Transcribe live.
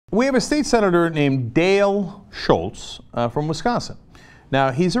We have a state senator named Dale Schultz from Wisconsin. Now,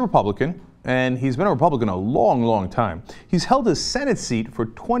 he's a Republican, and he's been a Republican a long, long time. He's held his Senate seat for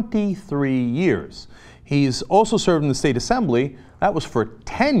 23 years. He's also served in the state assembly. That was for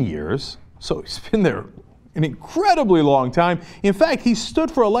 10 years, so he's been there an incredibly long time. In fact, he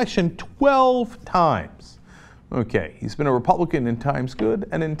stood for election 12 times. Okay, he's been a Republican in times good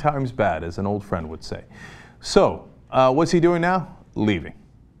and in times bad, as an old friend would say. So, what's he doing now? Leaving.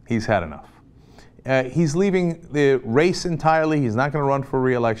 He's had enough. He's leaving the race entirely. He's not going to run for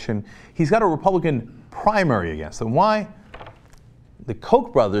re-election. He's got a Republican primary against him. Why? The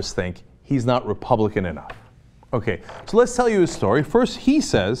Koch brothers think he's not Republican enough. Okay, so let's tell you his story. First, he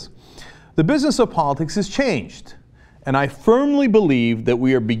says, the business of politics has changed, and I firmly believe that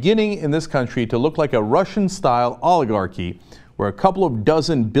we are beginning in this country to look like a Russian-style oligarchy where a couple of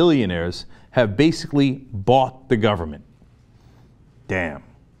dozen billionaires have basically bought the government. Damn.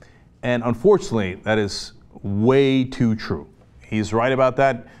 And unfortunately, that is way too true. He's right about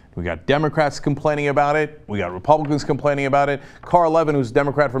that. We got Democrats complaining about it. We got Republicans complaining about it. Carl Levin, who's a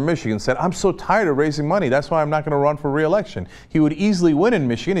Democrat from Michigan, said, I'm so tired of raising money. That's why I'm not going to run for re-election. He would easily win in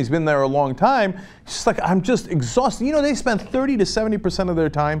Michigan. He's been there a long time. He's just like, I'm just exhausted. You know, they spend 30 to 70% of their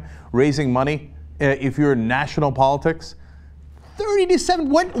time raising money if you're in national politics. 30 to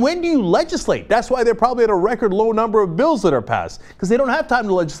 70. When do you legislate? That's why they're probably at a record low number of bills that are passed, because they don't have time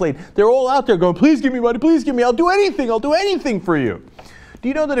to legislate. They're all out there going, please give me money, please give me, I'll do anything for you. Do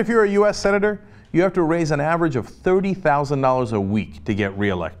you know that if you're a U.S. Senator, you have to raise an average of $30,000 a week to get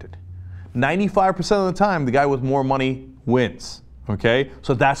reelected? 95% of the time, the guy with more money wins. Okay?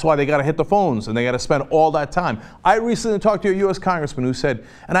 So that's why they got to hit the phones and they got to spend all that time. I recently talked to a U.S. congressman who said,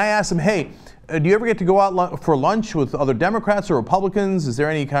 and I asked him, hey, do you ever get to go out for lunch with other Democrats or Republicans? Is there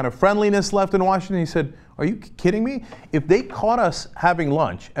any kind of friendliness left in Washington? He said, are you kidding me? If they caught us having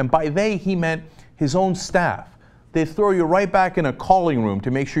lunch, and by they he meant his own staff, they'd throw you right back in a calling room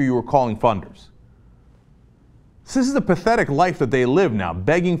to make sure you were calling funders. So this is the pathetic life that they live now,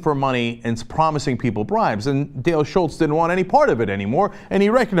 begging for money and promising people bribes. And Dale Schultz didn't want any part of it anymore, and he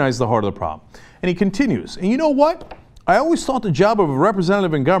recognized the heart of the problem. And he continues, and you know what? I always thought the job of a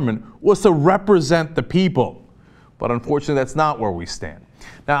representative in government was to represent the people. But unfortunately, that's not where we stand.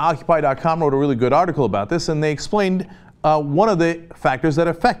 Now, Occupy.com wrote a really good article about this, and they explained one of the factors that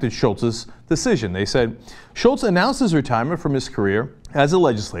affected Schultz's decision. They said, Schultz announced his retirement from his career as a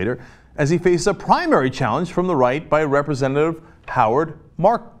legislator as he faced a primary challenge from the right by Representative Howard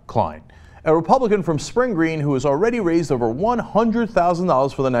Mark Klein, a Republican from Spring Green who has already raised over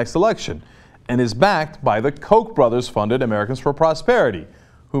 $100,000 for the next election, and is backed by the Koch brothers-funded Americans for Prosperity,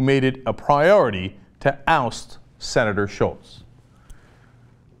 who made it a priority to oust Senator Schultz.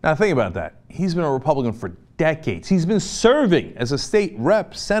 Now think about that. He's been a Republican for decades. He's been serving as a state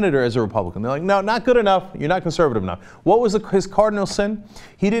rep, senator as a Republican. They're like, no, not good enough. You're not conservative enough. What was his cardinal sin?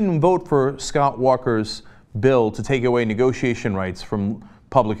 He didn't vote for Scott Walker's bill to take away negotiation rights from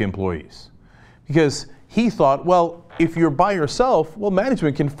public employees. Because he thought, well, if you're by yourself, well,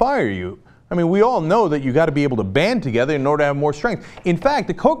 management can fire you. I mean, we all know that you got to be able to band together in order to have more strength. In fact,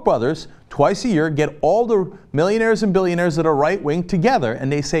 the Koch brothers, twice a year, get all the millionaires and billionaires that are right-wing together,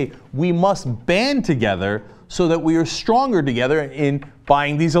 and they say, we must band together so that we are stronger together in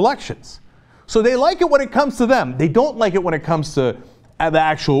buying these elections. So they like it when it comes to them. They don't like it when it comes to the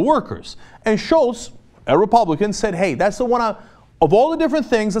actual workers. And Schultz, a Republican, said, hey, that's the one, of all the different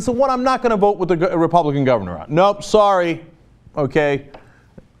things, that's the one I'm not going to vote with the Republican governor on. Nope, sorry. Okay.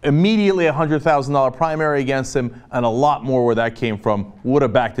 Immediately a $100,000 primary against him, and a lot more where that came from. Would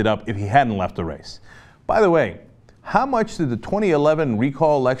have backed it up if he hadn't left the race. By the way, how much did the 2011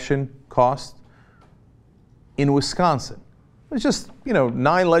 recall election cost in Wisconsin? It was just,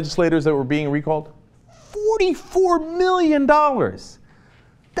 9 legislators that were being recalled. $44 million.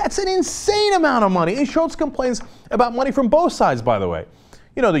 That's an insane amount of money. And Schultz complains about money from both sides, by the way.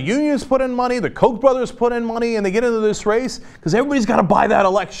 The unions put in money, the Koch brothers put in money, and they get into this race because everybody's got to buy that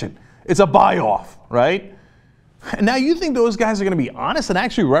election. It's a buy-off, right? And now you think those guys are going to be honest and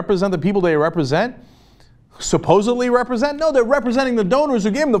actually represent the people they represent? Supposedly represent? No, they're representing the donors who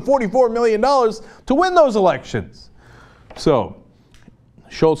gave them the $44 million to win those elections. So,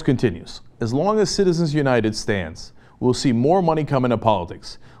 Schultz continues, as long as Citizens United stands, we'll see more money come into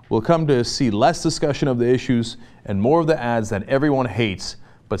politics. We'll come to see less discussion of the issues and more of the ads that everyone hates,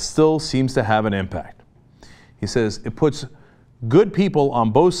 but still seems to have an impact. He says it puts good people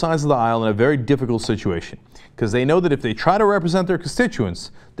on both sides of the aisle in a very difficult situation because they know that if they try to represent their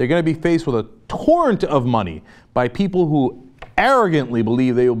constituents, they're going to be faced with a torrent of money by people who arrogantly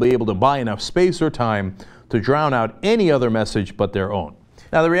believe they will be able to buy enough space or time to drown out any other message but their own.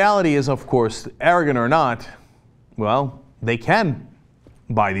 Now, the reality is, of course, arrogant or not, well, they can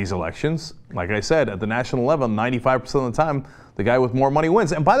buy these elections. Like I said, at the national level, 95% of the time, the guy with more money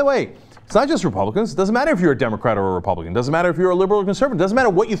wins. And by the way, it's not just Republicans. It doesn't matter if you're a Democrat or a Republican. It doesn't matter if you're a liberal or conservative. It doesn't matter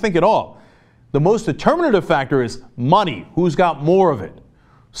what you think at all. The most determinative factor is money. Who's got more of it?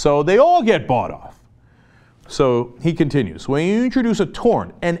 So they all get bought off. So he continues, when you introduce a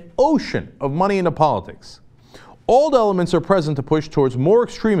torrent, an ocean of money into politics, all the elements are present to push towards more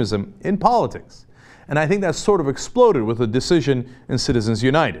extremism in politics. And I think that's sort of exploded with the decision in Citizens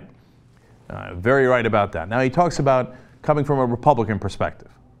United. Very right about that. Now he talks about coming from a Republican perspective.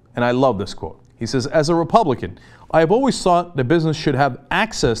 And I love this quote. He says, as a Republican, I have always thought that business should have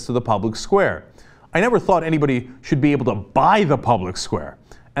access to the public square. I never thought anybody should be able to buy the public square.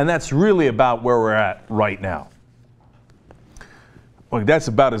 And that's really about where we're at right now. Look, that's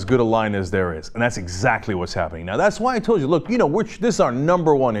about as good a line as there is. And that's exactly what's happening. Now, that's why I told you, look, this is our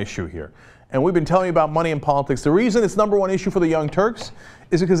number one issue here. And we've been telling you about money in politics. The reason it's number one issue for the Young Turks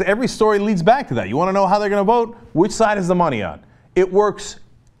is because every story leads back to that. You want to know how they're going to vote? Which side is the money on? It works,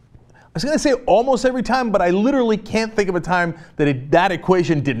 I was going to say almost every time, but I literally can't think of a time that that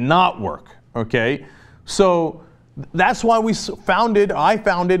equation did not work, okay? So that's why I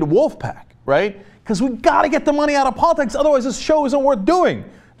founded wolf-pac, right? Because we got to get the money out of politics, otherwise this show isn't worth doing.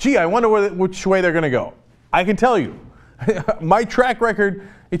 Gee, I wonder which way they're going to go. I can tell you. My track record,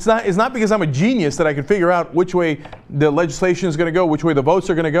 it's not because I'm a genius that I can figure out which way the legislation is going to go, which way the votes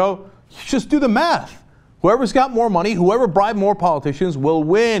are going to go. You just do the math. Whoever's got more money, whoever bribed more politicians will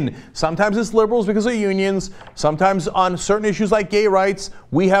win. Sometimes it's liberals because of unions. Sometimes on certain issues like gay rights,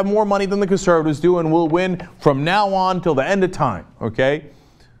 we have more money than the conservatives do and we'll win from now on till the end of time, okay?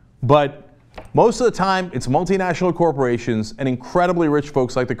 But most of the time, it's multinational corporations and incredibly rich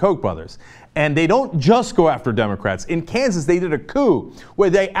folks like the Koch brothers. And they don't just go after Democrats. In Kansas, they did a coup where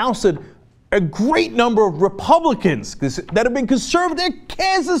they ousted a great number of Republicans that have been conservative. They're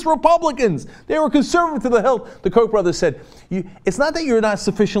Kansas Republicans. They were conservative to the hilt. The Koch brothers said, it's not that you're not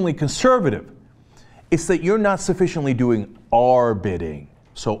sufficiently conservative. It's that you're not sufficiently doing our bidding.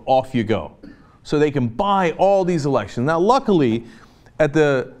 So off you go. So they can buy all these elections. Now, luckily, at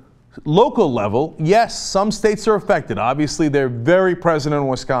the local level, yes, some states are affected. Obviously, they're very present in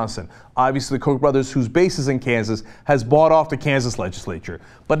Wisconsin. Obviously, the Koch brothers, whose base is in Kansas, has bought off the Kansas legislature.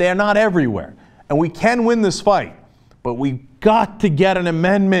 But they're not everywhere. And we can win this fight. But we've got to get an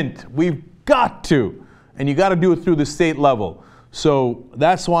amendment. We've got to. And you got to do it through the state level. So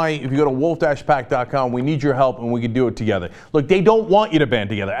that's why if you go to wolf-pac.com, we need your help and we can do it together. Look, they don't want you to band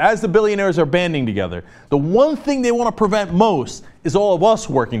together. As the billionaires are banding together, the one thing they want to prevent most is all of us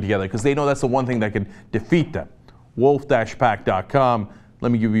working together because they know that's the one thing that can defeat them. wolf-pac.com.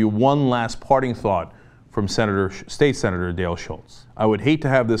 Let me give you one last parting thought from State Senator Dale Schultz. I would hate to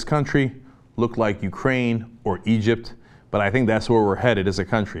have this country look like Ukraine or Egypt, but I think that's where we're headed as a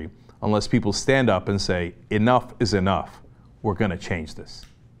country unless people stand up and say, enough is enough. We're going to change this.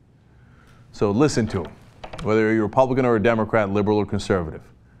 So listen to him, whether you're a Republican or a Democrat, liberal or conservative.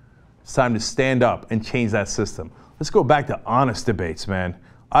 It's time to stand up and change that system. Let's go back to honest debates, man.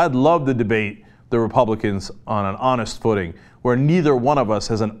 I'd love to debate the Republicans on an honest footing where neither one of us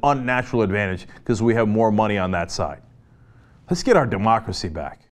has an unnatural advantage because we have more money on that side. Let's get our democracy back.